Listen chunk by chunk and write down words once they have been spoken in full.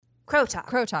Crow Talk.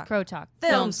 Crow Talk. Crow Talk.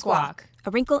 Film Squawk.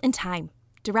 A Wrinkle in Time.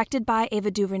 Directed by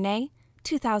Ava DuVernay,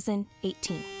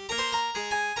 2018.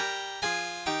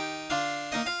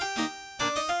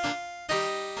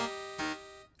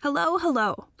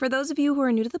 Hello. For those of you who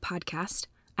are new to the podcast,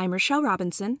 I'm Rochelle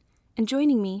Robinson, and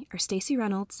joining me are Stacey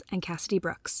Reynolds and Cassidy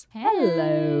Brooks.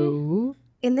 Hello.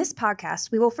 In this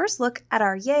podcast, we will first look at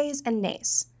our yays and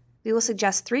nays. We will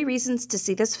suggest 3 reasons to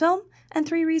see this film and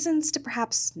 3 reasons to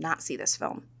perhaps not see this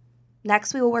film.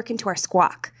 Next, we will work into our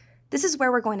squawk. This is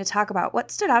where we're going to talk about what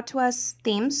stood out to us,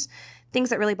 themes, things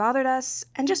that really bothered us,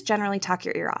 and just generally talk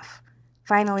your ear off.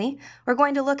 Finally, we're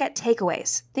going to look at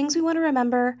takeaways, things we want to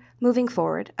remember moving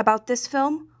forward about this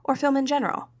film or film in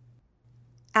general.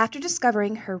 After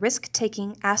discovering her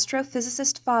risk-taking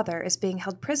astrophysicist father is being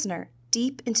held prisoner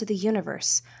deep into the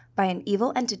universe by an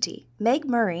evil entity, Meg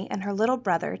Murray and her little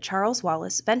brother, Charles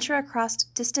Wallace, venture across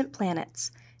distant planets,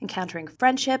 encountering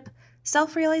friendship,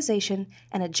 self-realization,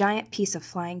 and a giant piece of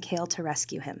flying kale to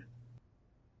rescue him.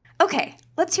 Okay,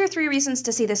 let's hear 3 reasons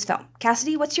to see this film.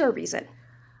 Cassidy, what's your reason?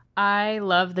 I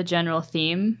love the general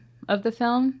theme of the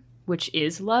film, which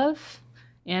is love,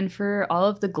 and for all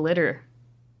of the glitter.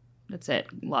 That's it.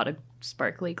 A lot of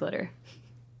sparkly glitter.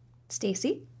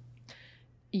 Stacey?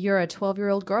 You're a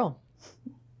 12-year-old girl.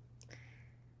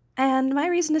 And my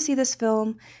reason to see this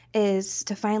film is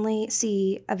to finally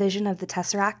see a vision of the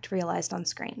Tesseract realized on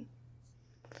screen.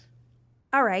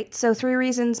 All right, so 3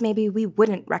 reasons maybe we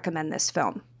wouldn't recommend this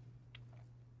film.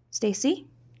 Stacey?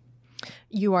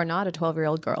 You are not a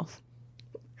 12-year-old girl.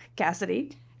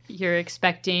 Cassidy? You're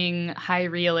expecting high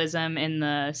realism in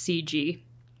the CG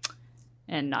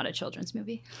and not a children's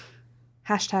movie.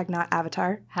 Hashtag not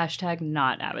Avatar. Hashtag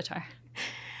not Avatar.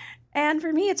 And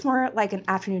for me, it's more like an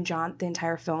afternoon jaunt, the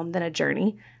entire film, than a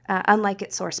journey, unlike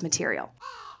its source material.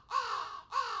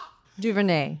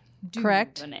 DuVernay.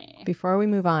 Correct? Before we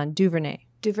move on, DuVernay.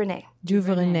 DuVernay.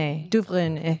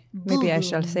 Maybe I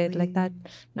shall say it like that.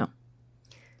 No.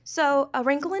 So, A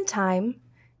Wrinkle in Time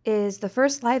is the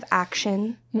first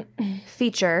live-action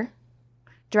feature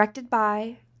directed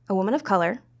by a woman of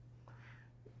color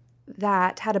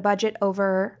that had a budget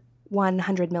over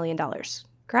 $100 million.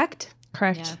 Correct?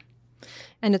 Correct. Yeah.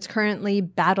 And it's currently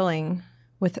battling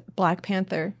with Black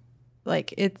Panther.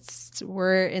 Like,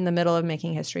 we're in the middle of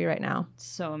making history right now.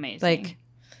 So amazing. Like,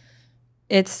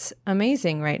 it's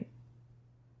amazing, right?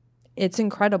 It's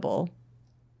incredible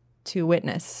to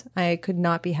witness. I could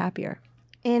not be happier.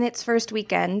 In its first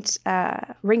weekend,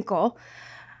 Wrinkle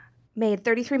made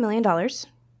 $33 million,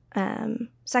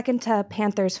 second to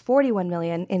Panther's $41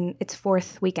 million in its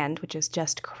 4th weekend, which is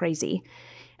just crazy.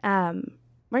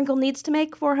 Wrinkle needs to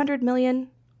make $400 million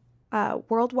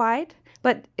worldwide,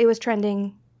 but it was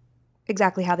trending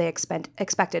exactly how they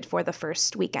expected for the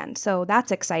first weekend. So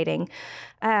that's exciting.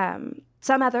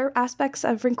 Some other aspects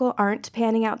of Wrinkle aren't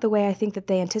panning out the way I think that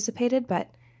they anticipated, but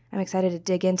I'm excited to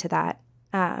dig into that.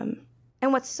 And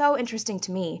what's so interesting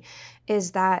to me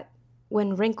is that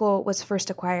when Wrinkle was first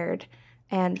acquired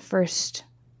and first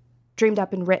dreamed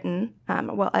up and written,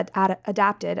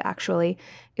 adapted actually,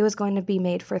 it was going to be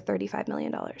made for $35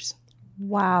 million.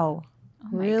 Wow. Oh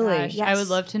my Really? gosh. Yes. I would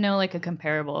love to know like a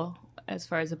comparable as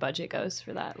far as the budget goes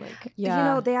for that. Like, Yeah. You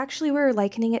know, they actually were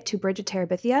likening it to Bridge of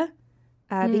Terabithia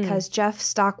because Jeff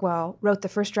Stockwell wrote the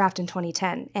first draft in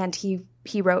 2010, and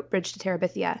he wrote Bridge to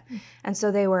Terabithia. And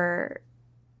so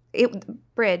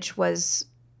Bridge was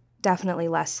definitely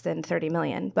less than 30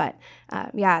 million, but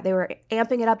they were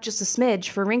amping it up just a smidge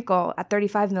for Wrinkle at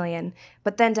 35 million,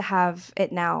 but then to have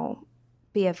it now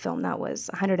be a film that was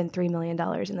 $103 million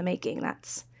in the making,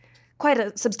 that's quite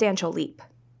a substantial leap.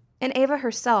 And Ava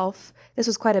herself, this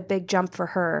was quite a big jump for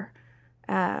her.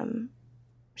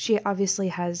 She obviously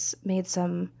has made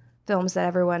some films that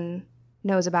everyone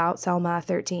knows about, Selma,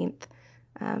 13th.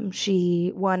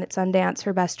 She won at Sundance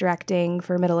for Best Directing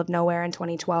for Middle of Nowhere in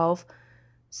 2012.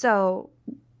 So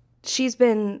she's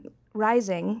been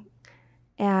rising,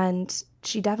 and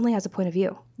she definitely has a point of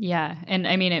view. yeah. And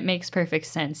I mean, it makes perfect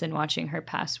sense in watching her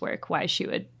past work why she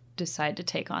would decide to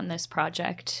take on this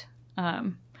project.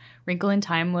 Wrinkle in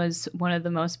Time was one of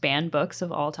the most banned books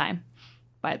of all time,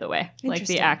 by the way. Like,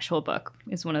 the Interesting. actual book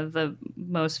is one of the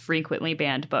most frequently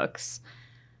banned books.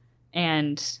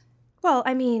 And Well,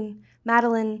 I mean,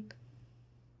 Madeleine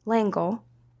L'Engle,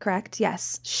 correct?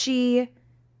 Yes. She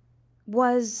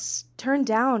was turned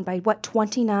down by,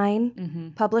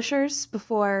 29 publishers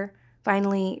before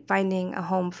finally finding a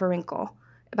home for Wrinkle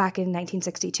back in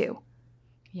 1962.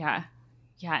 yeah.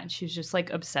 And she was just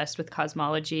like obsessed with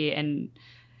cosmology. And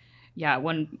yeah,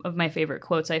 one of my favorite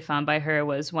quotes I found by her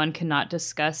was, "One cannot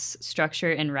discuss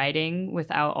structure in writing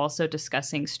without also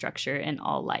discussing structure in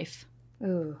all life."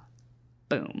 Ooh.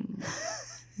 Boom.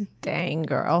 Dang,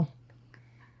 girl.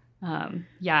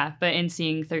 Yeah, but in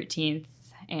seeing 13th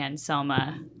and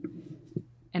Selma,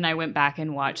 and I went back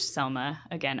and watched Selma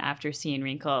again after seeing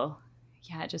Wrinkle,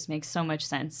 yeah, it just makes so much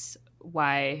sense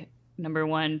why, number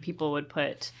one, people would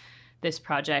put this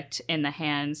project in the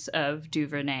hands of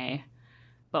DuVernay,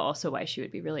 but also why she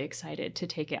would be really excited to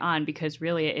take it on, because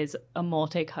really it is a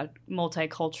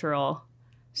multicultural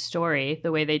story.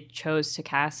 The way they chose to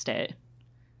cast it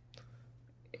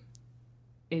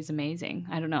is amazing.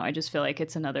 I don't know. I just feel like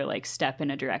it's another like step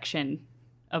in a direction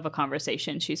of a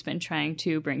conversation she's been trying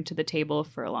to bring to the table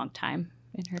for a long time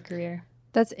in her career.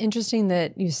 That's interesting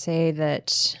that you say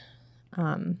that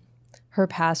her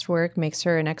past work makes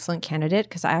her an excellent candidate,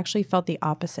 because I actually felt the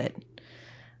opposite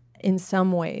in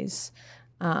some ways.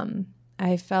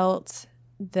 I felt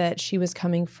that she was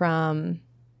coming from,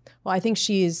 well, I think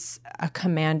she's a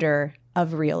commander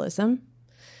of realism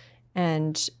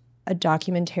and a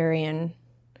documentarian.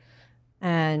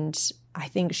 And I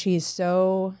think she's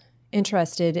so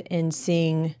interested in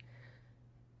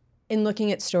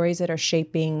looking at stories that are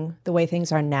shaping the way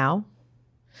things are now.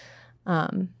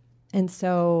 And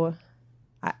so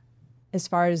as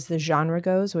far as the genre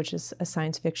goes, which is a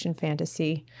science fiction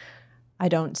fantasy, I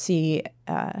don't see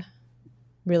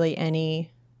really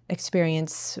any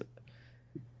experience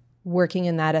working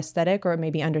in that aesthetic, or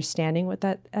maybe understanding what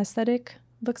that aesthetic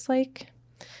looks like.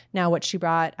 Now, what she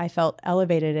brought, I felt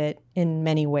elevated it in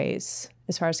many ways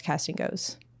as far as casting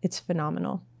goes. It's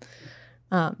phenomenal.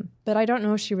 But I don't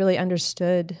know if she really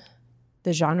understood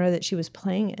the genre that she was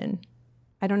playing in.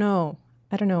 I don't know.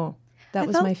 That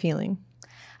was my feeling.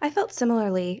 I felt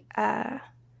similarly.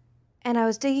 And I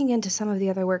was digging into some of the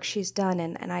other work she's done,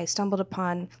 and I stumbled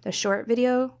upon the short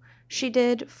video she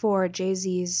did for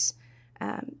Jay-Z's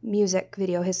music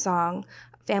video, his song,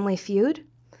 Family Feud.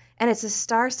 And it's a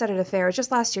star-studded affair. It was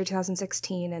just last year,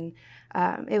 2016, and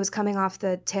it was coming off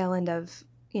the tail end of,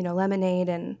 Lemonade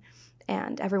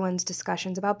and everyone's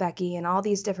discussions about Becky and all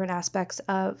these different aspects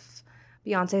of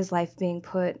Beyonce's life being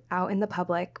put out in the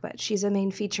public. But she's a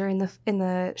main feature in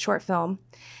the short film,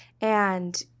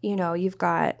 and you've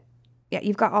got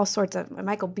all sorts of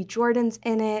Michael B. Jordan's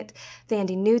in it,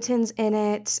 Thandie Newton's in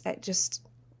it, just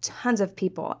tons of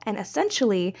people, and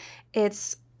essentially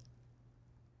it's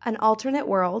an alternate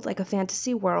world, like a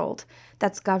fantasy world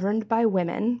that's governed by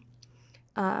women,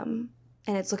 and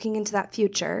it's looking into that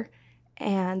future.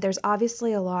 And there's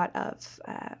obviously a lot of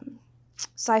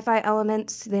sci-fi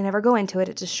elements. They never go into it.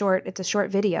 It's a short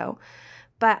video,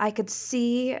 but I could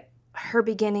see her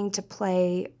beginning to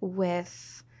play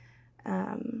with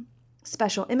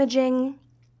special imaging,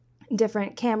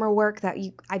 different camera work that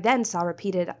I then saw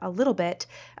repeated a little bit,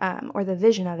 or the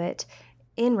vision of it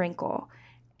in Wrinkle.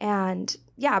 And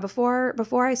yeah, before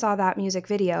I saw that music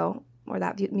video or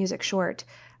that music short,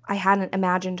 I hadn't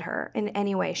imagined her in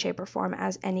any way, shape, or form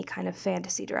as any kind of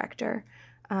fantasy director,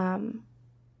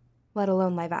 let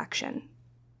alone live action.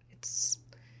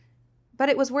 But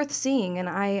it was worth seeing, and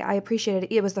I appreciated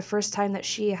it. It was the first time that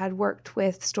she had worked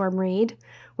with Storm Reed,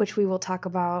 which we will talk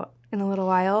about in a little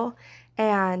while.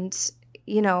 And,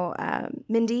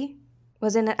 Mindy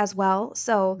was in it as well.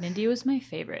 So Mindy was my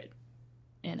favorite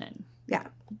in it. Yeah.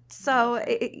 So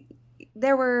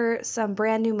there were some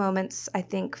brand new moments, I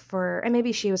think, and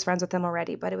maybe she was friends with them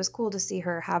already, but it was cool to see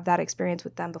her have that experience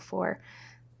with them before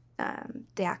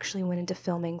they actually went into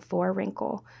filming for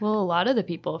Wrinkle. Well, a lot of the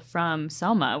people from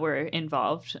Selma were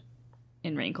involved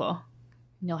in Wrinkle.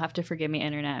 You'll have to forgive me,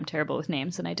 Internet. I'm terrible with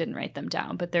names, and I didn't write them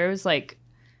down. But there was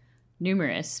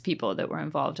numerous people that were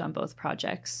involved on both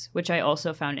projects, which I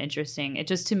also found interesting. It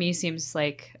just, to me, seems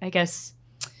like, I guess,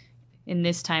 in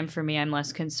this time for me, I'm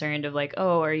less concerned of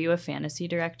are you a fantasy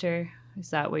director?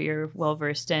 Is that what you're well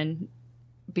versed in?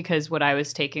 Because what I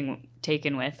was taken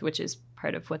with, which is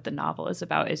part of what the novel is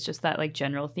about, is just that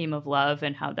general theme of love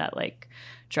and how that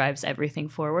drives everything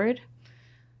forward.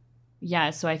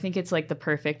 Yeah, so I think it's the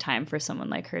perfect time for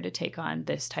someone like her to take on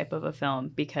this type of a film,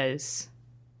 because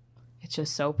it's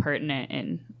just so pertinent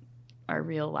in our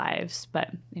real lives. But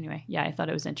anyway, yeah, I thought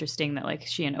it was interesting that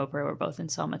she and Oprah were both in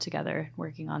Selma together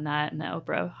working on that, and that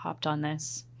Oprah hopped on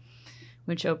this,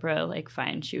 which Oprah,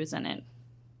 fine, she was in it,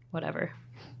 whatever.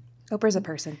 Oprah's a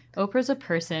person. Oprah's a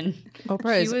person.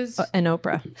 Oprah is an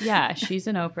Oprah. Yeah, she's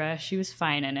an Oprah. She was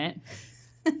fine in it.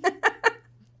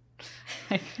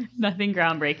 Nothing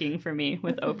groundbreaking for me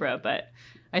with Oprah, but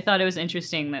I thought it was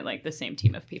interesting that the same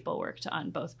team of people worked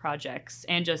on both projects,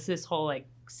 and just this whole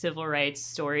civil rights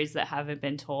stories that haven't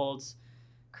been told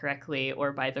correctly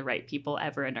or by the right people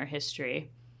ever in our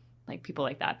history. People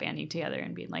like that banding together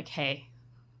and being hey,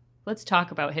 let's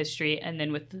talk about history. And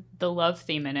then with the love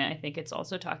theme in it, I think it's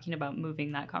also talking about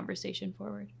moving that conversation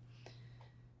forward.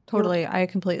 Totally. I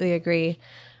completely agree.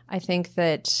 I think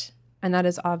that, and that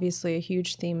is obviously a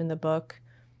huge theme in the book.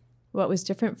 What was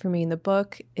different for me in the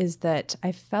book is that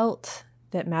I felt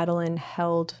that Madeline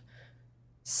held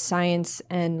science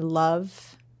and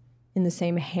love in the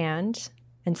same hand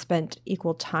and spent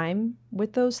equal time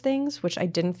with those things, which I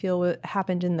didn't feel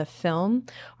happened in the film,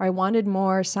 or I wanted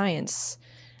more science.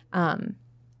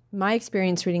 My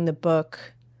experience reading the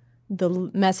book, the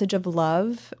message of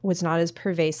love was not as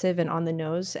pervasive and on the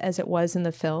nose as it was in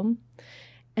the film.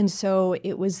 And so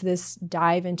it was this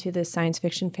dive into the science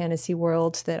fiction fantasy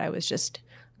world that I was just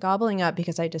gobbling up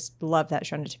because I just love that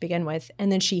genre to begin with.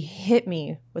 And then she hit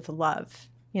me with love,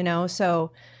 you know?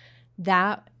 So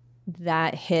that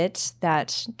hit,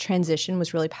 that transition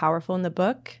was really powerful in the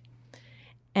book.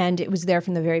 And it was there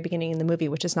from the very beginning in the movie,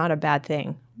 which is not a bad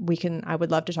thing. I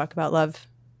would love to talk about love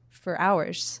for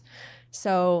hours.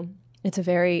 So it's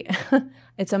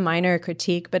it's a minor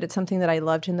critique, but it's something that I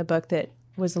loved in the book that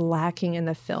was lacking in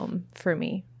the film for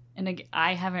me. And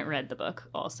I haven't read the book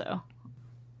also.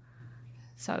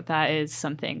 So that is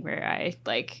something where I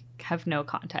have no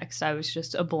context. I was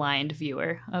just a blind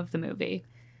viewer of the movie.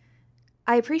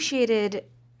 I appreciated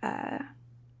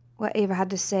what Ava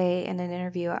had to say in an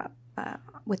interview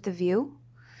with The View.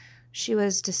 She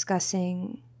was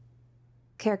discussing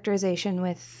characterization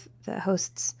with the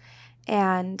hosts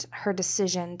and her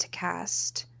decision to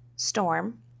cast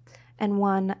Storm. And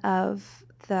one of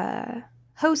the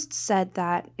hosts said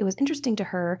that it was interesting to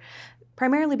her,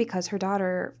 primarily because her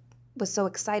daughter was so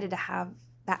excited to have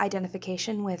that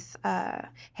identification with a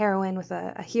heroine, with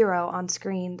a hero on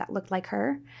screen that looked like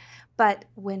her. But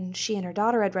when she and her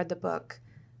daughter had read the book,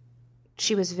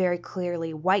 she was very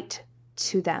clearly white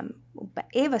to them. But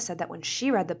Ava said that when she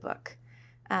read the book,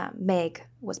 Meg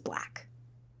was black.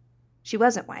 She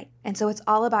wasn't white. And so it's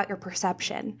all about your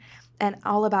perception and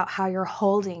all about how you're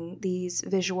holding these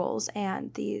visuals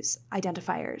and these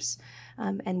identifiers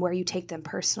and where you take them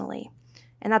personally.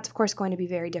 And that's, of course, going to be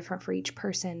very different for each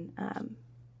person.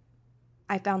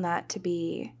 I found that to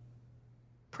be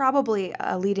probably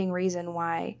a leading reason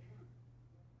why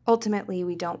ultimately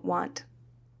we don't want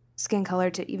skin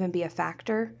color to even be a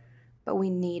factor, but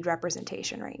we need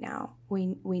representation right now.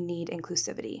 We need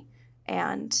inclusivity.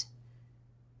 And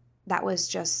that was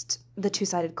just the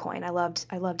two-sided coin. I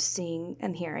loved seeing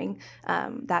and hearing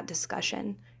that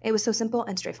discussion. It was so simple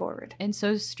and straightforward. And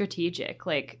so strategic,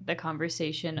 like the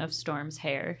conversation of Storm's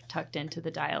hair tucked into the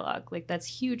dialogue. Like, that's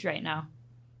huge right now.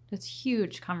 That's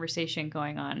huge conversation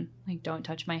going on. Like, don't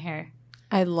touch my hair.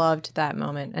 I loved that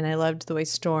moment, and I loved the way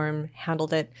Storm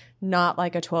handled it. Not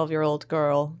like a 12-year-old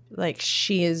girl. Like,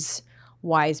 she is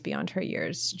wise beyond her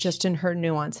years, just in her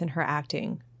nuance and her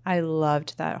acting. I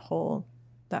loved that whole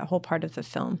part of the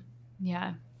film.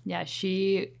 Yeah. Yeah,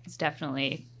 she is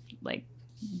definitely,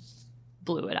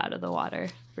 blew it out of the water,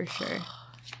 for sure.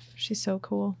 She's so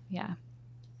cool. Yeah.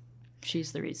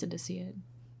 She's the reason to see it.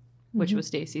 Which was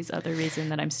Stacey's other reason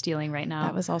that I'm stealing right now.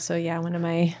 That was also, one of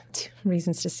my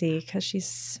reasons to see, because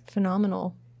she's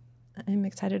phenomenal. I'm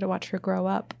excited to watch her grow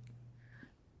up.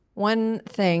 One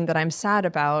thing that I'm sad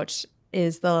about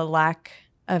is the lack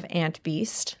of Aunt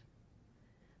Beast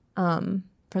from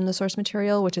the source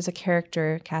material, which is a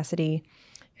character, Cassidy,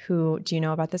 who, do you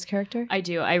know about this character? I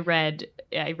do. I read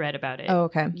about it. Oh,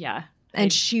 okay. Yeah.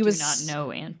 And she was... I do not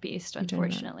know Aunt Beast,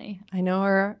 unfortunately. I know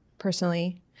her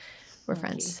personally. We're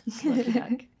friends.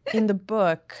 In the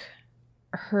book,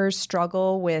 her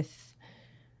struggle with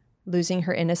losing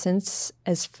her innocence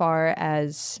as far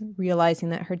as realizing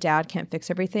that her dad can't fix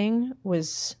everything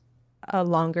was a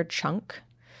longer chunk.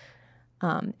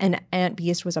 And Aunt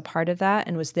Beast was a part of that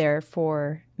and was there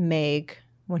for Meg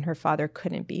when her father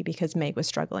couldn't be because Meg was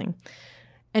struggling.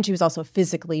 And she was also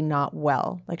physically not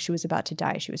well. Like, she was about to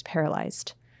die. She was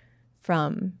paralyzed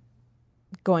from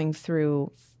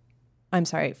from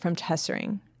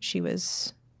tessering. She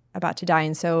was about to die.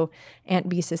 And so Aunt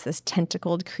Beast is this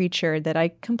tentacled creature that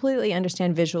I completely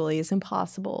understand visually is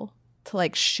impossible to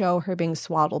show her being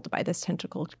swaddled by this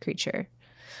tentacled creature.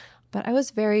 But I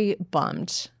was very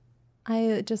bummed.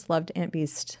 I just loved Aunt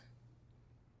Beast.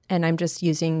 And I'm just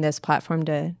using this platform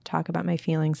to talk about my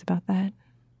feelings about that.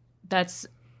 That's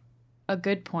a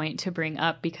good point to bring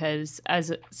up, because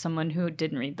as someone who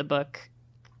didn't read the book,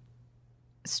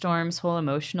 Storm's whole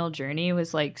emotional journey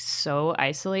was so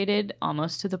isolated,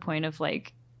 almost to the point of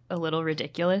a little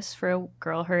ridiculous for a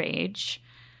girl her age.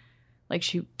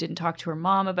 She didn't talk to her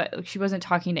mom about, she wasn't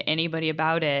talking to anybody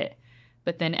about it.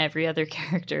 But then every other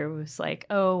character was like,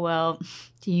 oh, well,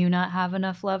 do you not have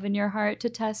enough love in your heart to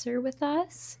tesser with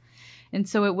us? And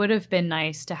so it would have been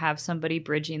nice to have somebody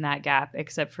bridging that gap,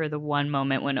 except for the one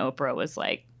moment when Oprah was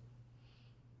like,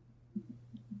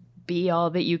 be all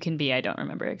that you can be. I don't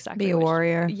remember exactly. Be a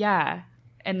warrior. Yeah.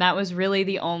 And that was really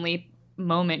the only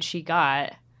moment she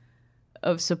got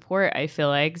of support, I feel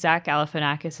like. Zach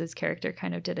Galifianakis' character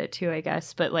kind of did it too, I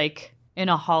guess, but like in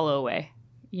a hollow way.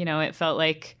 You know, it felt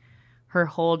like her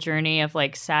whole journey of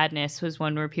like sadness was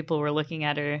one where people were looking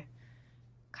at her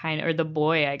or the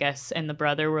boy, I guess, and the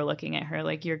brother were looking at her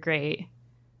like, you're great.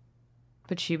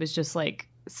 But she was just like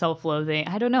self-loathing.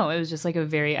 I don't know. It was just like a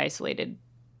very isolated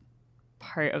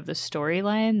part of the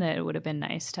storyline that it would have been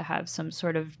nice to have some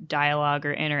sort of dialogue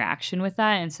or interaction with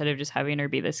that instead of just having her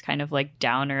be this kind of like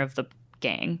downer of the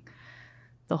gang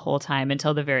the whole time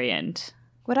until the very end.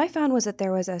 What I found was that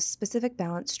there was a specific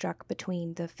balance struck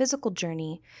between the physical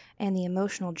journey and the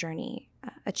emotional journey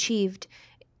achieved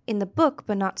in the book,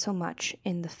 but not so much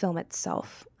in the film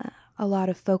itself. A lot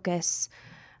of focus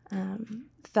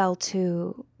fell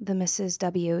to the Mrs.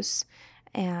 W's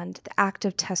and the act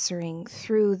of tessering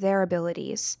through their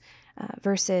abilities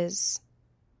versus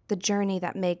the journey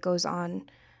that Meg goes on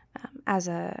as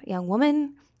a young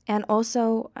woman and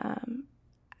also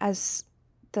as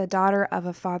the daughter of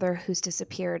a father who's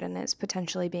disappeared and is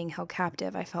potentially being held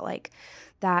captive. I felt like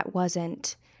that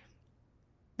balance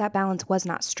was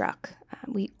not struck.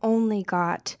 We only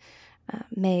got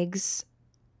Meg's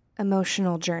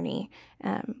emotional journey.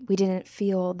 We didn't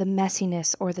feel the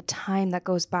messiness or the time that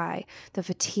goes by, the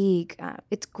fatigue.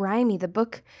 It's grimy. The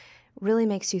book really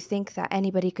makes you think that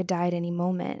anybody could die at any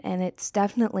moment, and it's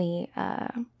definitely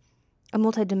a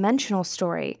multidimensional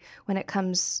story when it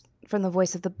comes from the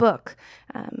voice of the book,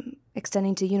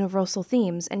 extending to universal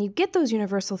themes. And you get those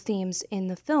universal themes in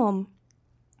the film,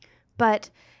 but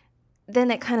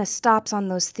then it kind of stops on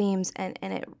those themes and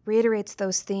it reiterates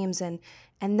those themes and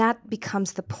that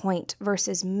becomes the point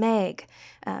versus Meg.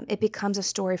 It becomes a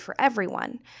story for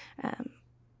everyone.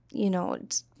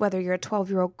 Whether you're a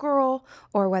 12-year-old girl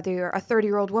or whether you're a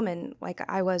 30-year-old woman like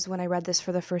I was when I read this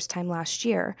for the first time last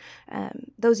year,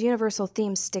 those universal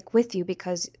themes stick with you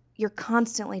because you're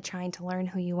constantly trying to learn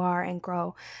who you are and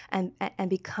grow and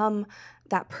become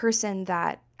that person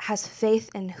that has faith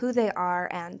in who they are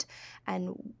and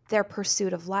their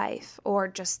pursuit of life or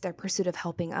just their pursuit of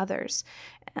helping others.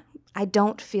 I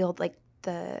don't feel like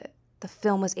the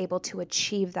film was able to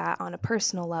achieve that on a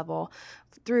personal level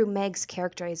through Meg's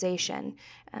characterization,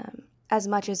 as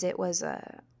much as it was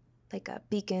like a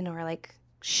beacon or like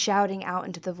shouting out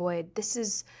into the void, this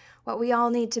is what we all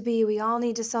need to be. We all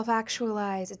need to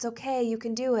self-actualize. It's okay. You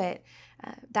can do it.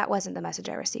 That wasn't the message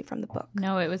I received from the book.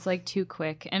 No, it was like too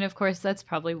quick. And of course, that's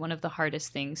probably one of the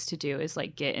hardest things to do is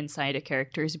like get inside a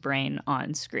character's brain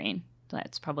on screen.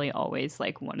 That's probably always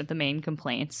like one of the main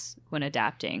complaints when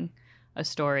adapting a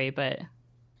story. But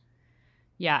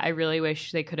yeah, I really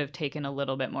wish they could have taken a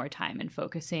little bit more time in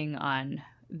focusing on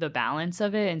the balance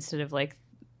of it instead of like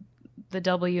the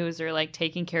W's are like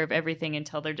taking care of everything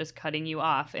until they're just cutting you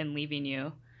off and leaving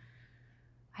you.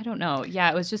 I don't know.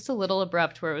 Yeah, it was just a little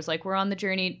abrupt where it was like, we're on the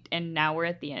journey and now we're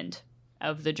at the end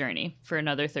of the journey for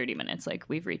another 30 minutes. Like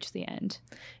we've reached the end.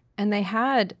 And they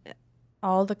had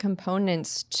all the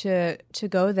components to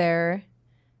go there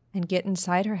and get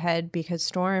inside her head because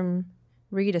Storm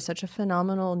Reed is such a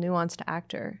phenomenal, nuanced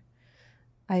actor.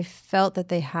 I felt that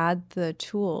they had the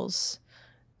tools.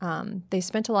 They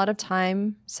spent a lot of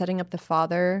time setting up the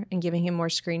father and giving him more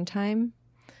screen time,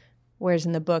 whereas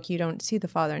in the book, you don't see the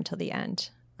father until the end.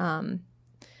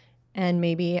 And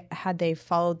maybe had they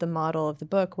followed the model of the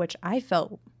book, which I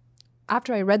felt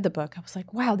after I read the book, I was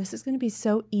like, wow, this is going to be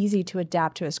so easy to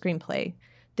adapt to a screenplay.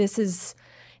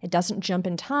 It doesn't jump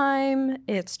in time.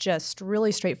 It's just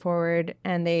really straightforward.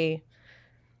 And they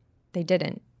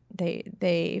didn't.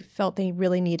 They felt they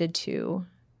really needed to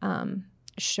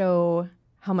show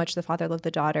how much the father loved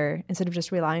the daughter instead of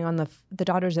just relying on the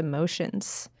daughter's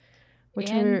emotions,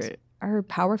 which are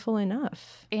powerful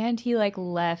enough. And he like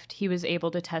left. He was able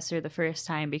to test her the first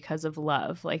time because of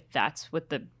love. Like that's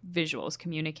what the visuals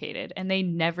communicated. And they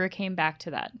never came back to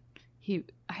that.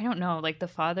 I don't know, like the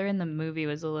father in the movie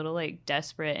was a little like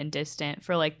desperate and distant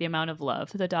for like the amount of love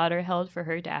the daughter held for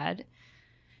her dad.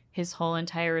 His whole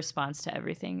entire response to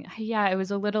everything. Yeah, it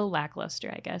was a little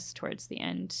lackluster, I guess, towards the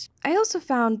end. I also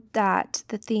found that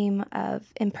the theme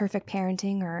of imperfect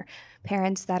parenting or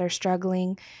parents that are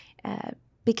struggling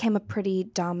became a pretty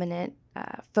dominant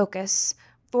focus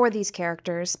for these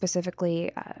characters,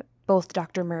 specifically both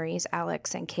Dr. Murray's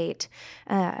Alex and Kate.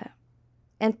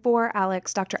 And for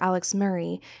Alex, Dr. Alex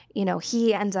Murray,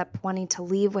 he ends up wanting to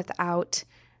leave without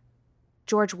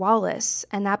George Wallace,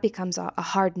 and that becomes a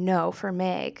hard no for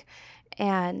Meg.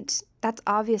 And that's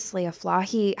obviously a flaw.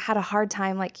 He had a hard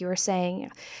time, like you were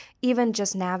saying, even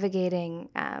just navigating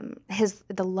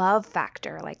the love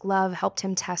factor. Like love helped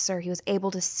him tesser. He was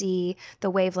able to see the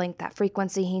wavelength, that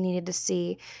frequency he needed to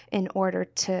see in order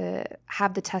to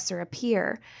have the tesser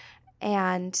appear.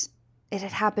 And it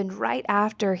had happened right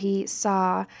after he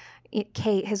saw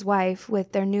Kate, his wife,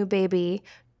 with their new baby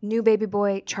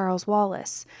boy, Charles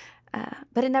Wallace.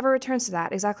 But it never returns to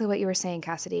that, exactly what you were saying,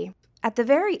 Cassidy. At the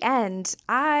very end,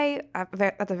 I,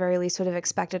 at the very least, would have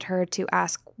expected her to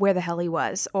ask where the hell he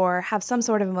was, or have some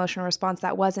sort of emotional response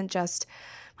that wasn't just,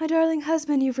 my darling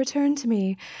husband, you've returned to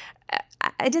me.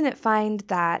 I didn't find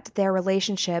that their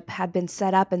relationship had been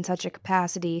set up in such a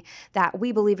capacity that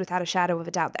we believed without a shadow of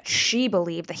a doubt that she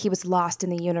believed that he was lost in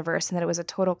the universe and that it was a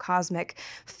total cosmic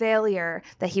failure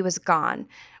that he was gone.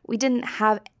 We didn't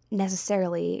have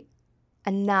necessarily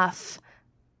enough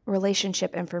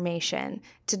relationship information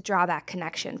to draw that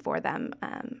connection for them.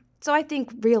 So I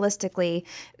think realistically,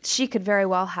 she could very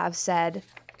well have said,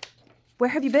 where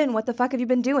have you been? What the fuck have you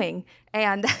been doing?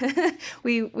 And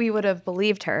we would have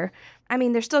believed her. I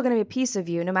mean, there's still going to be a piece of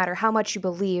you, no matter how much you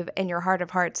believe in your heart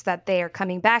of hearts that they are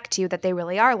coming back to you, that they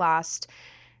really are lost.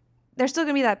 There's still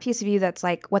going to be that piece of you that's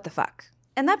like, what the fuck?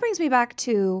 And that brings me back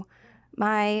to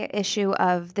my issue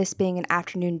of this being an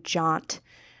afternoon jaunt.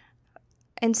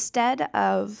 Instead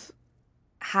of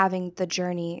having the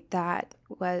journey that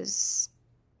was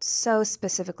so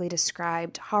specifically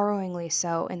described, harrowingly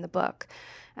so in the book,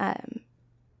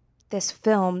 this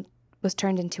film was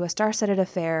turned into a star-studded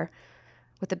affair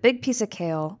with a big piece of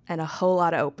kale and a whole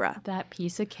lot of Oprah. That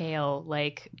piece of kale,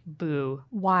 like, boo.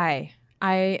 Why?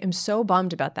 I am so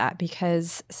bummed about that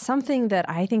because something that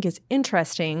I think is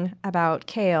interesting about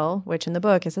kale, which in the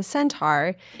book is a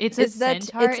centaur, It's is a that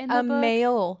centaur it's in the a book?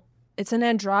 male. It's an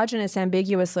androgynous,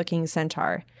 ambiguous-looking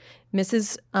centaur.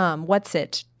 Mrs.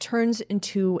 Whatsit turns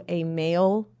into a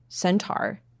male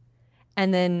centaur,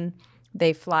 and then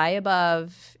they fly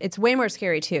above. It's way more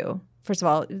scary too. First of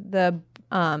all, the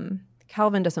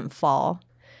Calvin doesn't fall.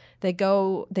 They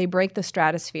break the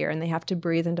stratosphere, and they have to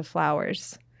breathe into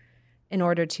flowers in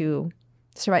order to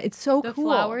survive. It's so The cool.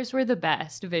 flowers were the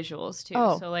best visuals too.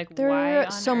 Oh, so like, they're why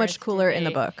on so much earth cooler did in the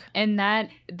they- book. And that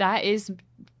is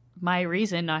my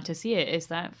reason not to see it, is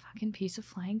that fucking piece of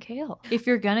flying kale. If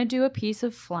you're gonna do a piece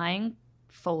of flying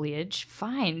foliage,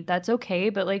 fine, that's okay,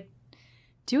 but like,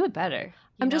 do it better.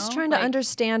 I'm just trying to Like,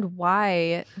 understand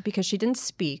why, because she didn't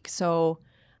speak. So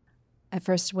at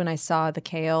first when I saw the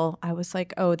kale, I was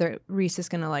like, oh, Reese is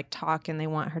going to like talk and they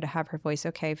want her to have her voice.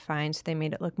 Okay, fine. So they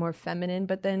made it look more feminine,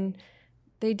 but then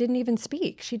they didn't even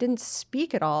speak. She didn't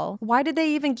speak at all. Why did they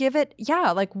even give it?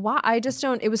 Yeah, like why? I just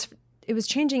don't, it was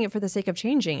changing it for the sake of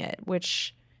changing it,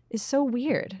 which is so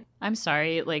weird. I'm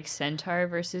sorry, like centaur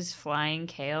versus flying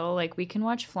kale. Like, we can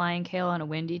watch flying kale on a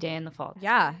windy day in the fall.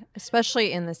 Yeah,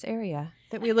 especially in this area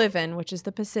that we live in, which is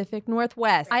the Pacific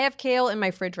Northwest. I have kale in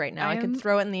my fridge right now. I could am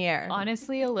throw it in the air.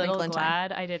 Honestly, a little Wrinkle in time.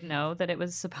 glad I didn't know that it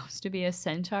was supposed to be a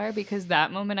centaur, because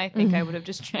that moment I think I would have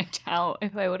just checked out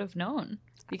if I would have known.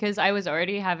 Because I was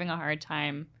already having a hard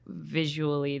time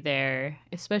visually there,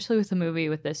 especially with a movie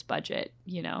with this budget.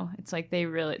 You know, it's like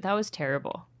that was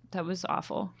terrible. That was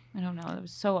awful. I don't know. That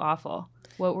was so awful.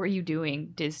 What were you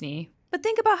doing, Disney? But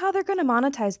think about how they're going to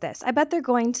monetize this. I bet they're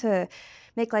going to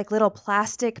make like little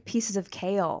plastic pieces of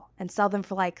kale and sell them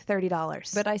for like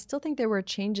 $30. But I still think there were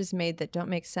changes made that don't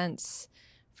make sense.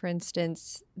 For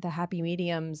instance, the Happy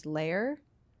Medium's layer.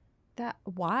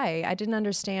 Why? I didn't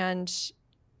understand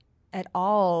at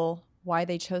all why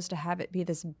they chose to have it be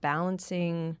this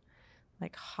balancing,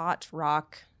 like hot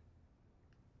rock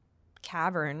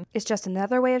cavern. It's just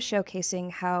another way of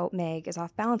showcasing how Meg is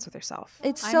off balance with herself.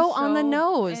 It's so on the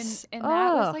nose. And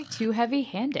that was like too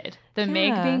heavy-handed. The Meg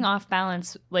Yeah. being off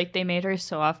balance, like they made her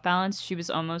so off balance, she was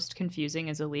almost confusing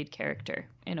as a lead character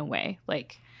in a way.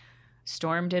 Like,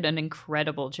 Storm did an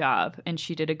incredible job, and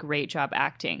she did a great job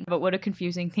acting. But what a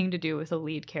confusing thing to do with a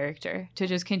lead character, to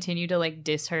just continue to like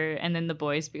diss her, and then the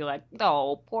boys be like,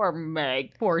 "Oh, poor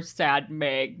Meg, poor sad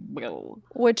Meg."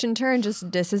 Which in turn just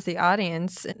disses the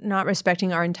audience, not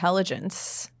respecting our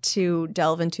intelligence to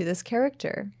delve into this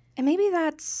character. And maybe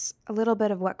that's a little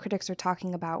bit of what critics are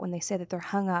talking about when they say that they're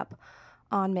hung up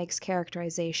on Meg's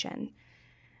characterization.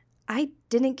 I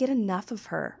didn't get enough of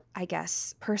her, I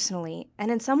guess, personally. And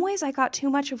in some ways, I got too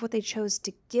much of what they chose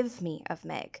to give me of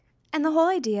Meg. And the whole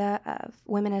idea of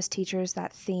women as teachers,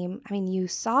 that theme, I mean, you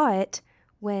saw it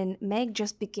when Meg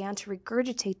just began to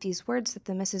regurgitate these words that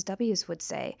the Mrs. W's would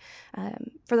say.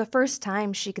 For the first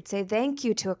time, she could say thank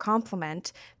you to a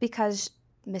compliment because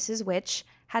Mrs. Witch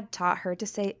had taught her to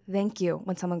say thank you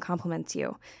when someone compliments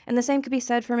you. And the same could be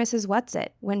said for Mrs. Whatsit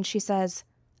when she says,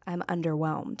 I'm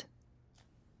underwhelmed.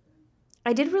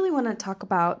 I did really want to talk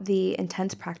about the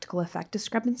intense practical effect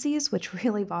discrepancies, which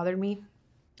really bothered me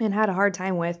and had a hard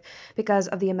time with because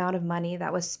of the amount of money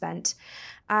that was spent.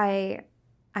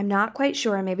 I'm not quite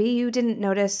sure. Maybe you didn't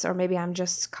notice, or maybe I'm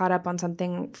just caught up on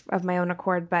something of my own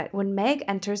accord. But when Meg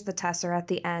enters the Tesser at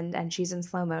the end and she's in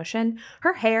slow motion,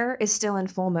 her hair is still in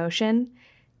full motion.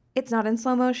 It's not in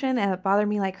slow motion, and it bothered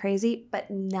me like crazy, but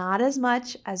not as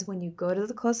much as when you go to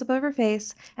the close-up of her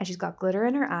face and she's got glitter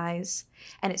in her eyes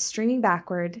and it's streaming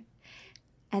backward.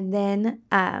 And then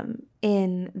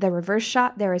in the reverse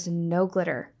shot, there is no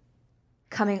glitter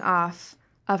coming off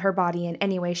of her body in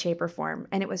any way, shape, or form.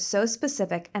 And it was so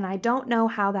specific, and I don't know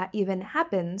how that even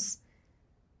happens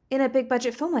in a big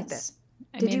budget film like this.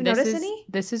 Did you notice any?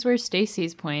 This is where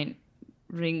Stacey's point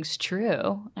rings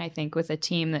true, I think, with a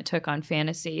team that took on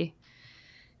fantasy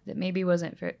that maybe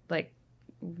wasn't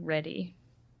ready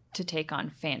to take on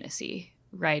fantasy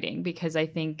writing, because I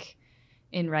think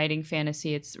in writing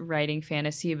fantasy, it's writing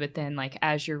fantasy, but then like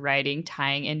as you're writing,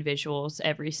 tying in visuals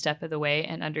every step of the way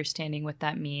and understanding what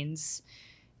that means.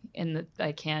 And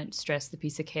I can't stress the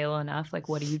piece of kale enough. Like,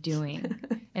 what are you doing?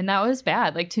 And that was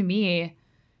bad. Like, to me,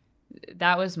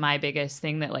 that was my biggest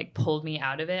thing that like pulled me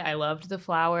out of it. I loved the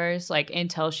flowers, like,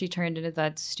 until she turned into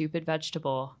that stupid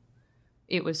vegetable.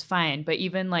 It was fine. But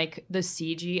even like the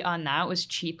CG on that was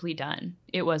cheaply done.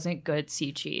 It wasn't good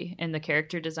CG, and the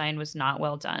character design was not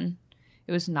well done.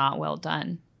 It was not well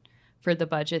done for the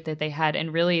budget that they had.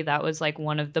 And really, that was like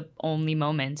one of the only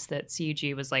moments that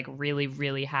CG was like really,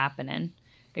 really happening.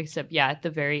 Except, yeah, at the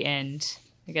very end,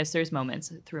 I guess there's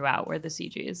moments throughout where the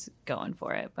CG is going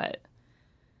for it. But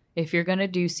if you're going to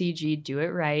do CG, do it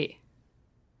right.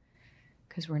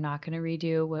 Because we're not going to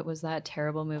redo, what was that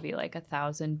terrible movie, like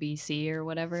 1000 BC or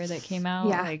whatever that came out?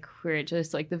 Yeah. Like, where it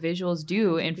just, like, the visuals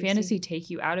do in fantasy take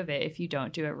you out of it if you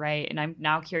don't do it right. And I'm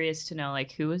now curious to know,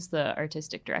 like, who was the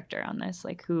artistic director on this?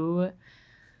 Like, who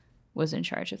was in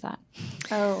charge of that?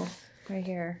 Oh, right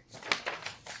here.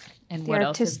 And what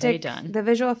else have they done? The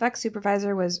visual effects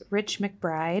supervisor was Rich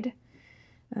McBride.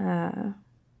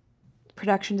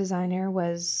 Production designer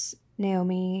was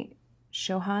Naomi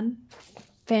Shohan.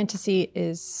 Fantasy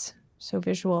is so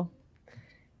visual.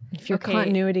 If your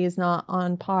continuity is not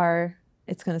on par,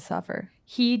 it's going to suffer.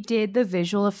 He did the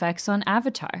visual effects on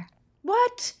Avatar.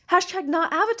 What? Hashtag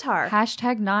not Avatar.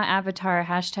 Hashtag not Avatar.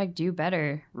 Hashtag do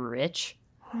better, Rich.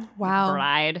 Wow.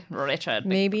 McBride. Richard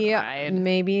McBride.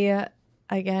 Maybe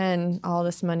again, all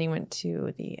this money went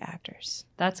to the actors.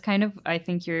 That's kind of, I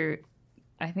think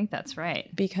that's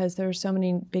right. Because there were so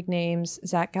many big names.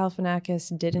 Zach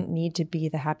Galifianakis didn't need to be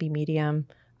the happy medium.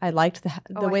 I liked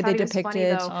the way they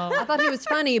depicted. I thought he was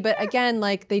funny, but again,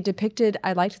 like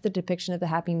I liked the depiction of the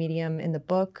happy medium in the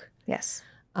book. Yes.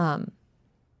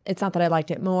 It's not that I liked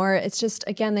it more. It's just,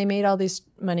 again, they made all these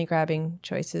money-grabbing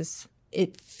choices.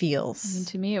 It feels. I mean,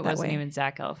 to me, it wasn't even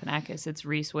Zach Galifianakis. It's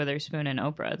Reese Witherspoon and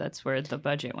Oprah. That's where the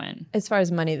budget went. As far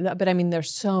as money, but I mean,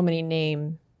 there's so many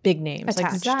big names.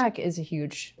 Attached. Like Zach is a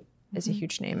huge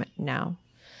name now.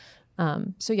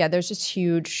 So yeah, there's just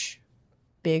huge,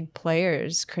 big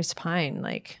players. Chris Pine,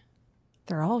 like,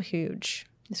 they're all huge.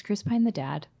 Is Chris Pine the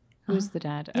dad? Who's the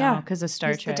dad? Yeah, because of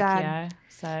Star Trek. Yeah,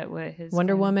 is that what his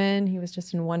Wonder Woman? He was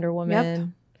just in Wonder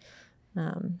Woman.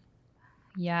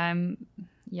 Yep.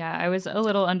 I was a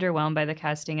little underwhelmed by the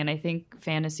casting, and I think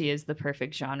fantasy is the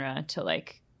perfect genre to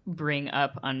like bring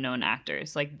up unknown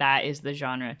actors. Like, that is the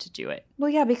genre to do it. Well,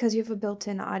 yeah, because you have a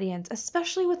built-in audience,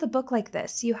 especially with a book like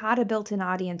this. You had a built-in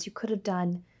audience. You could have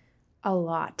done a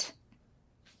lot.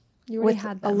 You already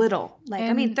had them. A little. Like,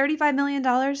 I mean, $35 million to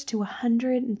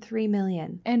 $103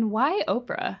 million. And why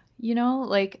Oprah? You know,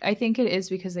 like, I think it is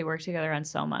because they worked together on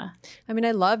Selma. I mean,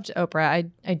 I loved Oprah.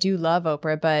 I do love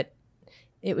Oprah, but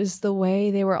it was the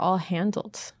way they were all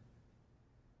handled.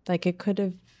 Like, it could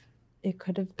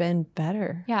have been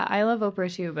better. Yeah, I love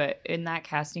Oprah too, but in that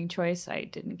casting choice, I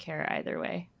didn't care either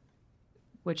way.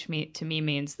 Which to me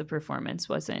means the performance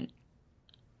wasn't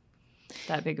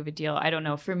that big of a deal. I don't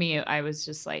know. For me, I was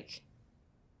just like,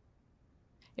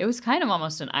 it was kind of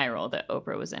almost an eye roll that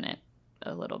Oprah was in it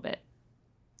a little bit.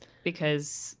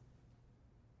 Because,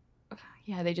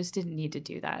 yeah, they just didn't need to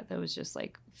do that. That was just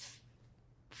like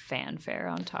fanfare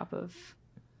on top of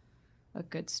a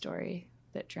good story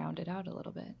that drowned it out a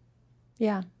little bit.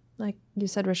 Yeah. Like you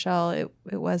said, Rochelle, it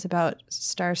was about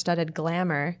star-studded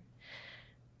glamour,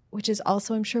 which is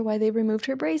also, I'm sure, why they removed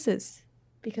her braces.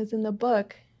 Because in the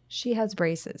book, she has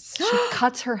braces. She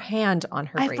cuts her hand on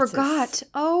her braces. I forgot.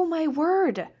 Oh, my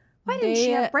word. Why didn't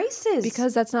she have braces?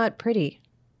 Because that's not pretty.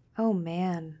 Oh,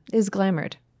 man. Is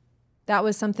glamoured. That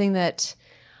was something that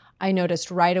I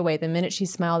noticed right away. The minute she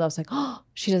smiled, I was like, oh,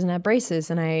 she doesn't have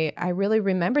braces. And I really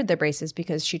remembered the braces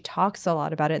because she talks a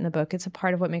lot about it in the book. It's a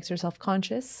part of what makes her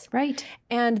self-conscious. Right.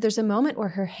 And there's a moment where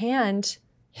her hand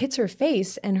hits her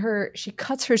face and she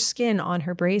cuts her skin on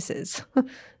her braces.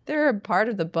 They're a part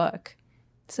of the book.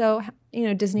 So,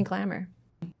 Disney glamour.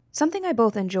 Something I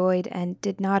both enjoyed and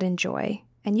did not enjoy,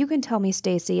 and you can tell me,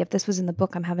 Stacey, if this was in the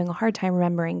book, I'm having a hard time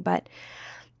remembering, but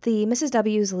the Mrs.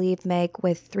 W's leave Meg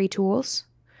with 3 tools.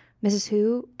 Mrs.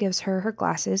 Who gives her her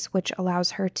glasses, which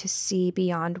allows her to see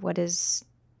beyond what is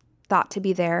thought to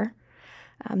be there.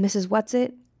 Mrs.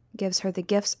 Whatsit gives her the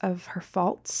gifts of her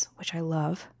faults, which I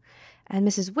love. And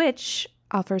Mrs. Which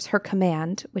offers her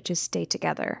command, which is stay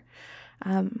together.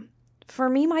 For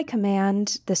me, my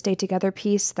command, the stay together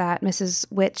piece that Mrs.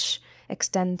 Which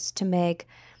extends to Meg,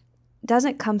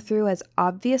 doesn't come through as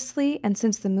obviously, and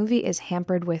since the movie is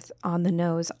hampered with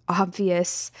on-the-nose,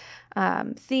 obvious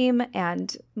theme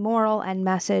and moral and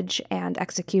message and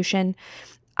execution,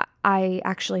 I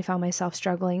actually found myself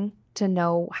struggling to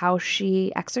know how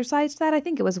she exercised that. I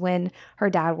think it was when her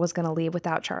dad was going to leave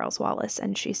without Charles Wallace,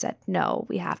 and she said, no,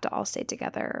 we have to all stay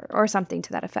together, or something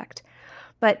to that effect.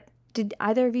 But did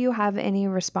either of you have any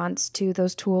response to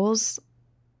those tools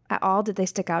at all? Did they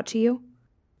stick out to you?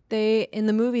 In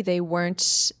the movie, they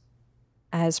weren't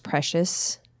as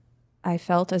precious, I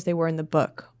felt, as they were in the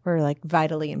book, or like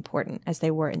vitally important as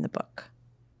they were in the book.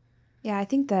 Yeah, I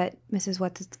think that Mrs.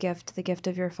 Whatsit's gift, the gift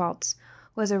of your faults,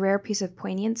 was a rare piece of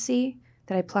poignancy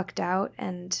that I plucked out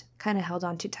and kind of held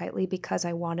on to tightly because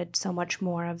I wanted so much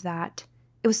more of that.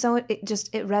 It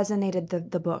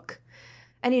resonated the book.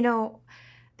 And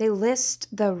they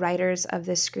list the writers of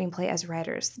this screenplay as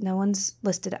writers. No one's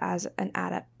listed as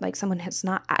someone has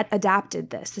not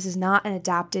adapted this. This is not an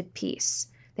adapted piece.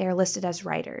 They are listed as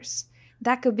writers.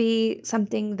 That could be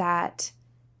something that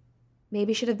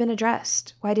maybe should have been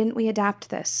addressed. Why didn't we adapt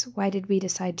this? Why did we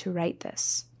decide to write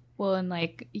this? Well, and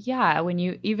when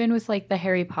you, even with the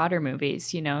Harry Potter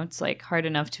movies, it's hard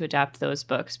enough to adapt those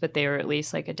books, but they were at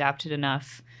least adapted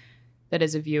enough that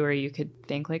as a viewer you could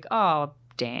think oh,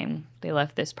 dang, they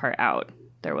left this part out.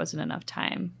 There wasn't enough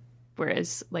time.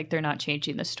 Whereas they're not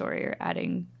changing the story or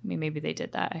adding, maybe they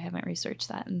did that. I haven't researched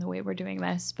that in the way we're doing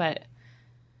this, but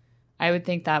I would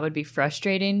think that would be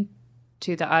frustrating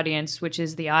to the audience, which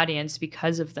is the audience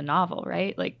because of the novel,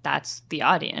 right? That's the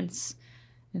audience.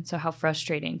 And so how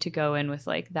frustrating to go in with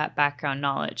that background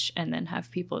knowledge and then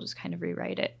have people just kind of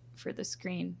rewrite it for the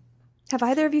screen. Have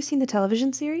either of you seen the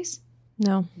television series?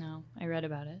 No, I read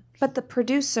about it. But the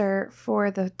producer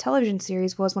for the television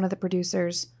series was one of the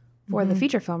producers for the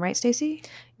feature film, right, Stacey?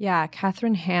 Yeah,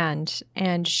 Catherine Hand.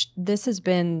 And this has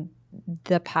been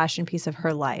the passion piece of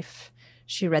her life.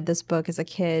 She read this book as a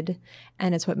kid,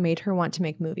 and it's what made her want to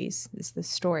make movies, is this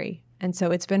story. And so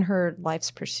it's been her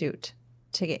life's pursuit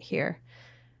to get here.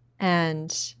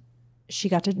 And she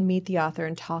got to meet the author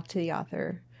and talk to the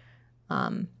author.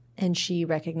 And she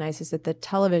recognizes that the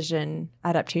television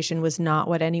adaptation was not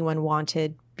what anyone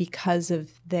wanted because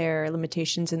of their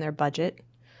limitations in their budget.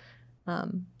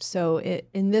 So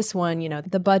in this one,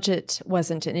 the budget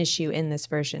wasn't an issue in this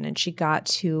version, and she got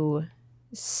to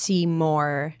see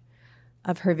more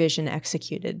of her vision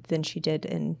executed than she did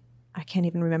in, I can't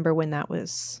even remember when that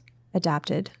was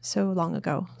adapted, so long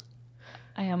ago.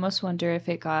 I almost wonder if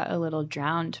it got a little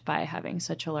drowned by having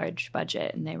such a large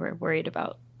budget and they were worried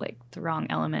about the wrong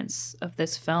elements of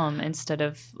this film instead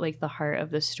of the heart of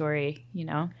the story,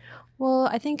 Well,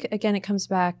 I think, again, it comes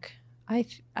back,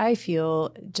 I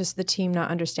feel, just the team not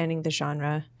understanding the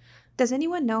genre. Does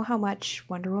anyone know how much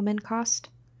Wonder Woman cost?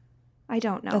 I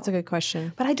don't know. That's a good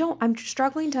question. But I'm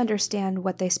struggling to understand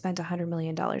what they spent $100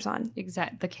 million on.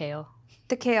 The kale.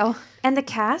 The kale. And the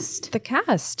cast? The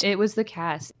cast. It was the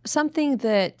cast. Something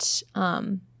that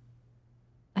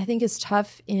I think is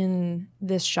tough in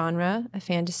this genre of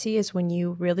fantasy is when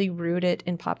you really root it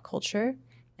in pop culture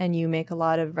and you make a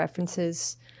lot of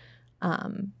references,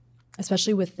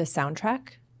 especially with the soundtrack.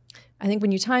 I think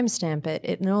when you timestamp it,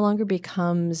 it no longer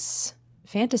becomes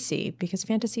fantasy because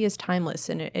fantasy is timeless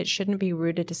and it shouldn't be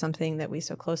rooted to something that we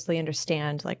so closely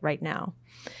understand right now.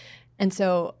 And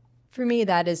so for me,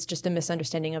 that is just a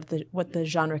misunderstanding of what the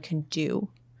genre can do.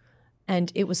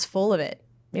 And it was full of it.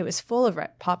 It was full of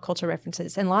pop culture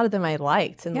references. And a lot of them I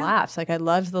liked and laughed. I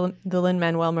loved the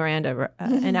Lin-Manuel Miranda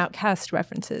and Outcast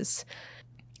references.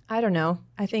 I don't know.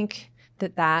 I think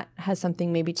that has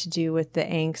something maybe to do with the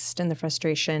angst and the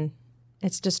frustration.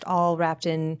 It's just all wrapped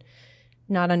in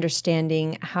not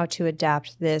understanding how to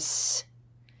adapt this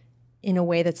in a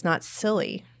way that's not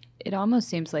silly. It almost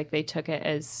seems like they took it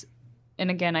as, and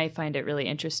again, I find it really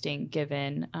interesting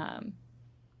given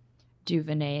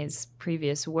DuVernay's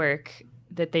previous work,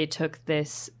 that they took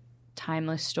this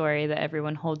timeless story that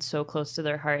everyone holds so close to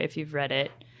their heart if you've read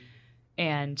it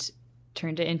and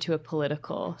turned it into a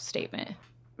political statement.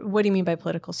 What do you mean by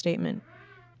political statement?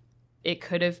 It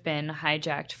could have been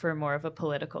hijacked for more of a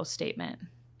political statement.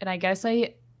 And I guess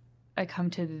I come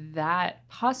to that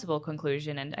possible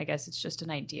conclusion, and I guess it's just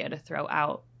an idea to throw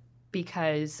out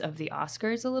because of the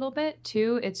Oscars a little bit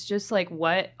too. It's just like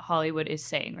what Hollywood is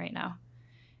saying right now.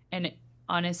 And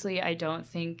honestly, I don't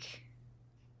think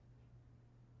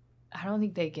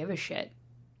they give a shit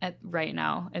right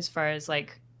now as far as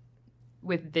like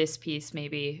with this piece,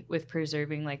 maybe with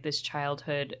preserving like this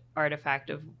childhood artifact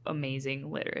of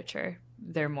amazing literature.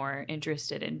 They're more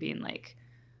interested in being like,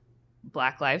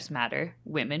 Black lives matter,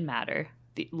 women matter,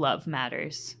 love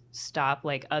matters, stop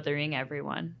like othering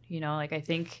everyone, like I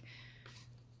think,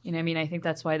 I think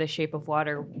that's why The Shape of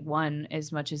Water won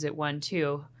as much as it won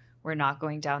too. We're not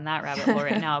going down that rabbit hole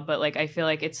right now, but like I feel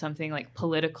like it's something like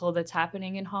political that's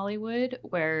happening in Hollywood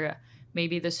where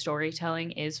maybe the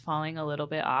storytelling is falling a little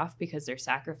bit off because they're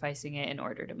sacrificing it in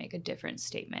order to make a different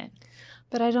statement.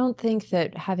 But I don't think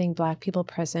that having Black people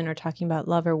present or talking about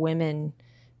love or women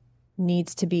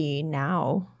needs to be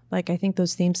now. Like, I think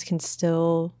those themes can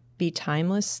still be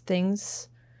timeless things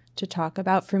to talk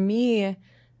about. For me,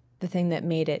 the thing that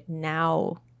made it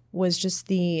now was just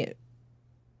the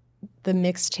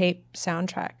mixtape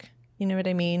soundtrack. You know what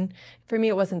I mean? For me,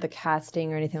 it wasn't the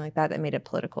casting or anything like that made it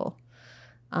political.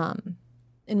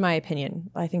 In my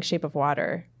opinion, I think Shape of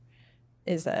Water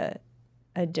is a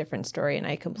different story, and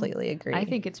I completely agree. I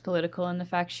think it's political in the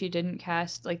fact she didn't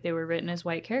cast, like they were written as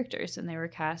white characters, and they were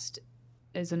cast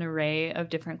as an array of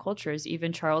different cultures.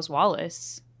 Even Charles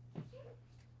Wallace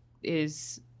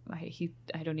is,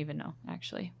 I don't even know,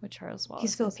 actually, what Charles Wallace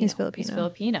He's Filipino. He's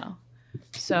Filipino.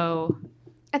 So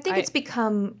I think it's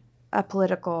become a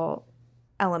political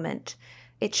element.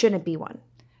 It shouldn't be one.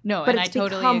 No, but and I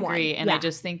totally agree. And yeah. I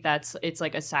just think it's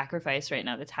like a sacrifice right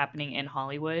now that's happening in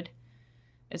Hollywood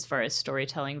as far as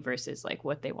storytelling versus like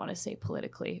what they want to say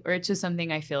politically. Or it's just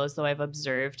something I feel as though I've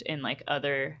observed in like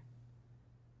other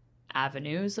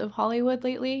avenues of Hollywood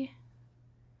lately,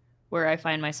 where I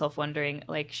find myself wondering,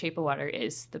 like Shape of Water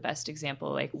is the best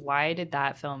example. Like, why did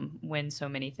that film win so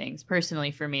many things?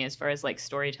 Personally, for me, as far as like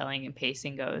storytelling and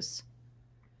pacing goes.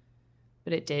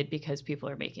 But it did because people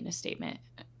are making a statement.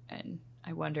 And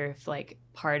I wonder if like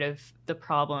part of the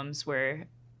problems where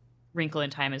Wrinkle in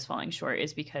Time is falling short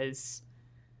is because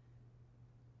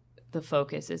the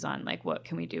focus is on like, what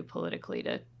can we do politically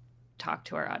to talk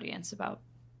to our audience about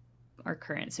our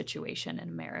current situation in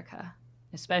America,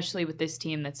 especially with this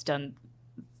team that's done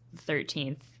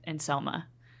 13th and Selma.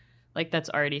 Like, that's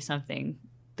already something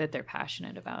that they're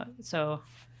passionate about. So,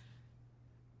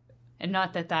 and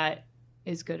not that that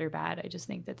is good or bad. I just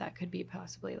think that that could be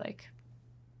possibly like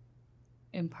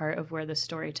in part of where the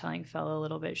storytelling fell a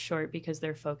little bit short because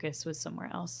their focus was somewhere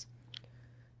else.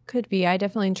 Could be. I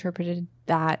definitely interpreted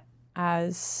that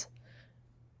as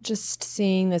just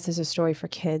seeing this as a story for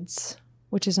kids,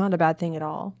 which is not a bad thing at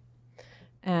all.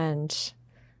 And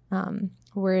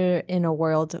we're in a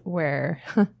world where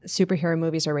superhero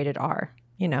movies are rated R.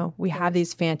 You know, we have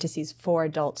these fantasies for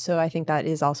adults. So I think that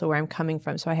is also where I'm coming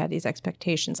from. So I had these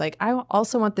expectations. Like, I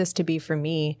also want this to be for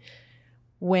me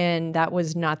when that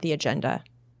was not the agenda,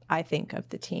 I think, of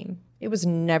the team. It was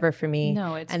never for me.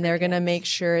 No, it's and they're going to make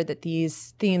sure that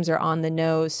these themes are on the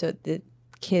nose so that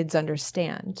kids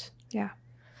understand. Yeah.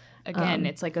 Again,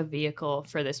 it's like a vehicle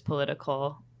for this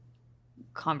political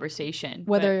conversation,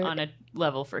 whether but on a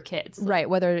level for kids. Right.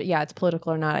 Whether, it's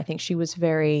political or not, I think she was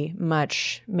very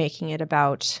much making it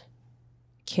about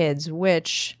kids,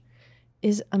 which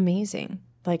is amazing.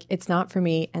 Like, it's not for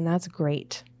me, and that's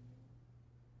great.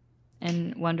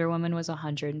 And Wonder Woman was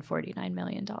 $149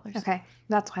 million. Okay.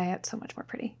 That's why it's so much more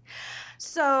pretty.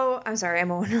 So, I'm sorry,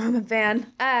 I'm a Wonder Woman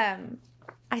fan.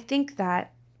 I think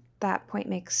that point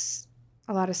makes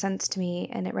a lot of sense to me,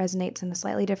 and it resonates in a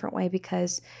slightly different way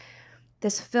because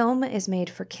this film is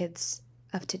made for kids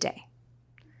of today.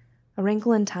 A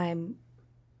Wrinkle in Time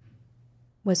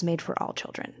was made for all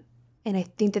children. And I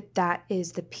think that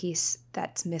is the piece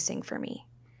that's missing for me.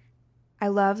 I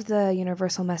love the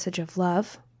universal message of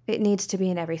love. It needs to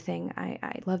be in everything.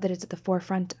 I love that it's at the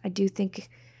forefront. I do think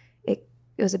it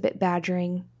was a bit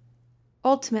badgering.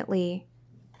 Ultimately,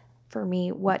 for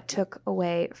me, what took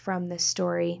away from this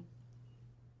story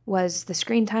was the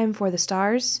screen time for the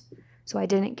stars. So I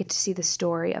didn't get to see the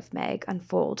story of Meg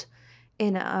unfold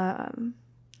in a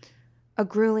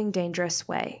grueling, dangerous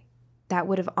way that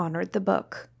would have honored the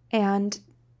book. And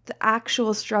the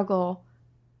actual struggle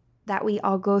that we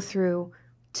all go through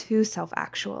to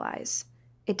self-actualize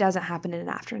it doesn't happen in an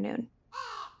afternoon.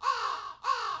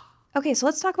 Okay, so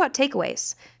let's talk about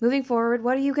takeaways. Moving forward,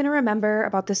 what are you going to remember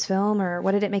about this film, or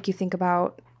what did it make you think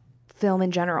about film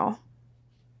in general?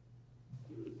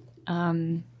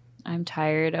 I'm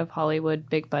tired of Hollywood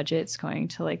big budgets going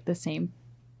to like the same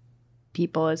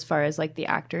people as far as like the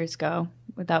actors go.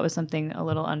 That was something a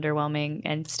little underwhelming.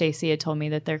 And Stacey had told me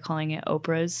that they're calling it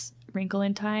Oprah's Wrinkle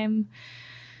in Time.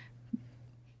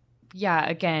 Yeah,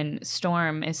 again,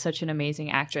 Storm is such an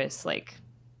amazing actress. Like,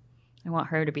 I want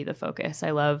her to be the focus.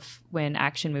 I love when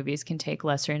action movies can take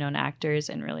lesser known actors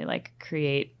and really like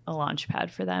create a launch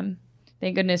pad for them.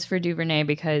 Thank goodness for DuVernay,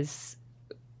 because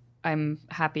I'm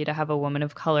happy to have a woman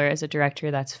of color as a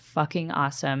director. That's fucking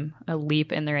awesome. A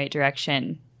leap in the right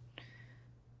direction.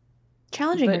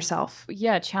 Challenging yourself.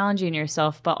 Yeah, challenging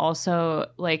yourself, but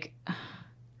also like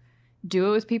do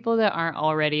it with people that aren't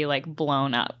already like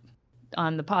blown up.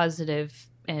 On the positive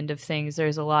end of things,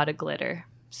 there's a lot of glitter.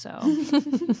 So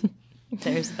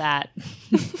there's that.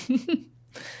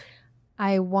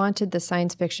 I wanted the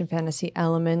science fiction fantasy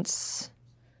elements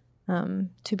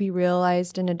to be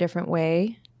realized in a different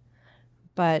way.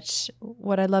 But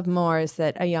what I love more is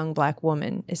that a young Black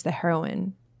woman is the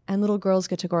heroine, and little girls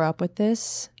get to grow up with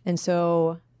this. And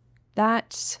so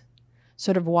that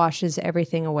sort of washes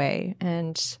everything away.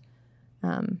 And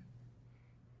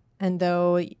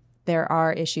though there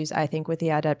are issues, I think, with the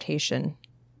adaptation,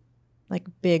 like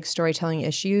big storytelling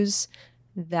issues,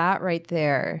 that right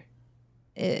there,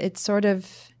 it sort of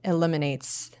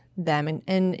eliminates them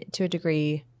and to a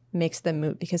degree makes them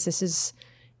moot, because this is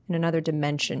in another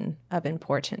dimension of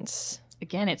importance.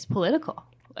 Again, it's political.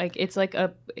 Like it's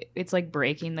like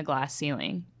breaking the glass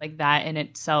ceiling. Like that in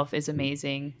itself is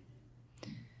amazing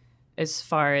as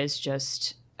far as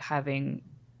just having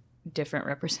different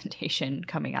representation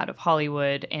coming out of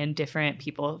Hollywood and different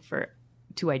people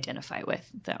to identify with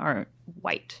that aren't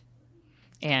white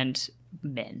and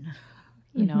men,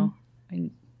 you know?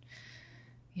 And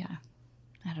yeah,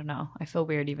 I don't know. I feel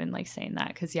weird even like saying that,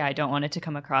 because I don't want it to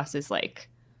come across as like,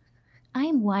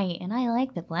 I'm white and I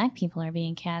like that Black people are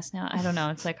being cast now. I don't know.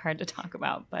 It's like hard to talk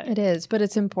about, but it is, but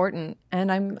it's important. And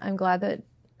I'm glad that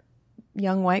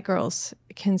young white girls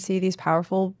can see these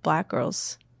powerful Black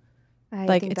girls. I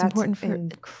like think it's that's important for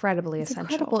incredibly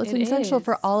essential. Incredible. It's essential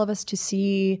for all of us to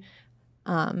see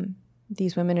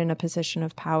these women in a position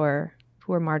of power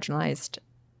who are marginalized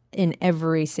in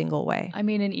every single way. I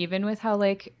mean, and even with how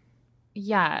like,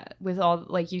 yeah, with all,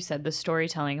 like you said, the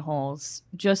storytelling holes,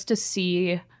 just to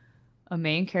see a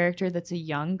main character that's a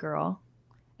young girl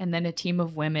and then a team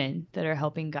of women that are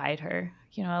helping guide her,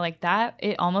 you know, like that,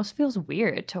 it almost feels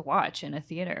weird to watch in a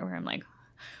theater where I'm like,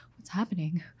 what's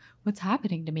happening? What's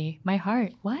happening to me? My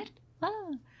heart, what?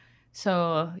 Ah.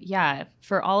 So yeah,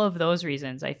 for all of those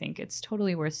reasons, I think it's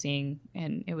totally worth seeing,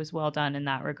 and it was well done in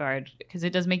that regard, because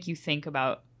it does make you think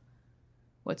about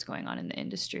what's going on in the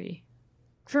industry.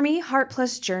 For me, heart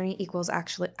plus journey equals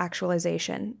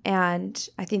actualization. And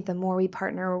I think the more we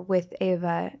partner with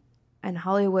Ava and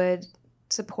Hollywood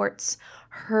supports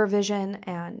her vision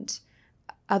and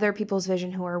other people's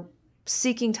vision who are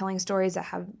seeking telling stories that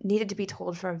have needed to be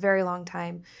told for a very long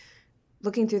time,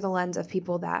 looking through the lens of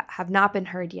people that have not been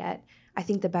heard yet, I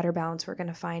think the better balance we're going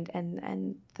to find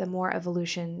and the more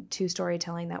evolution to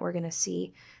storytelling that we're going to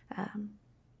see.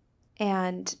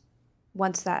 And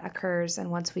once that occurs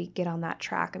and once we get on that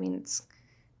track, I mean, it's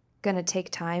going to take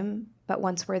time, but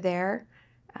once we're there,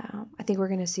 I think we're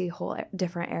going to see a whole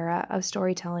different era of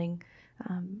storytelling.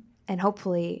 And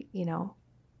hopefully, you know,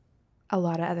 a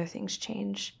lot of other things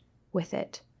change with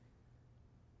it.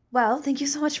 Well, thank you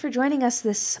so much for joining us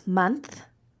this month,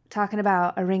 talking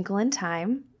about A Wrinkle in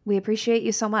Time. We appreciate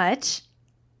you so much.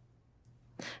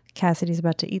 Cassidy's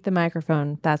about to eat the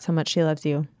microphone. That's how much she loves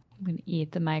you. I'm going to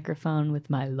eat the microphone with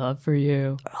my love for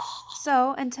you.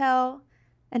 So until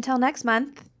next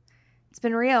month, it's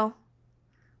been real.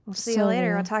 We'll see you later.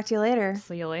 Real. I'll talk to you later.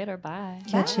 See you later. Bye.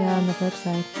 Catch you on the flip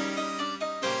side.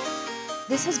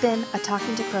 This has been a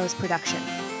Talking to Crows production.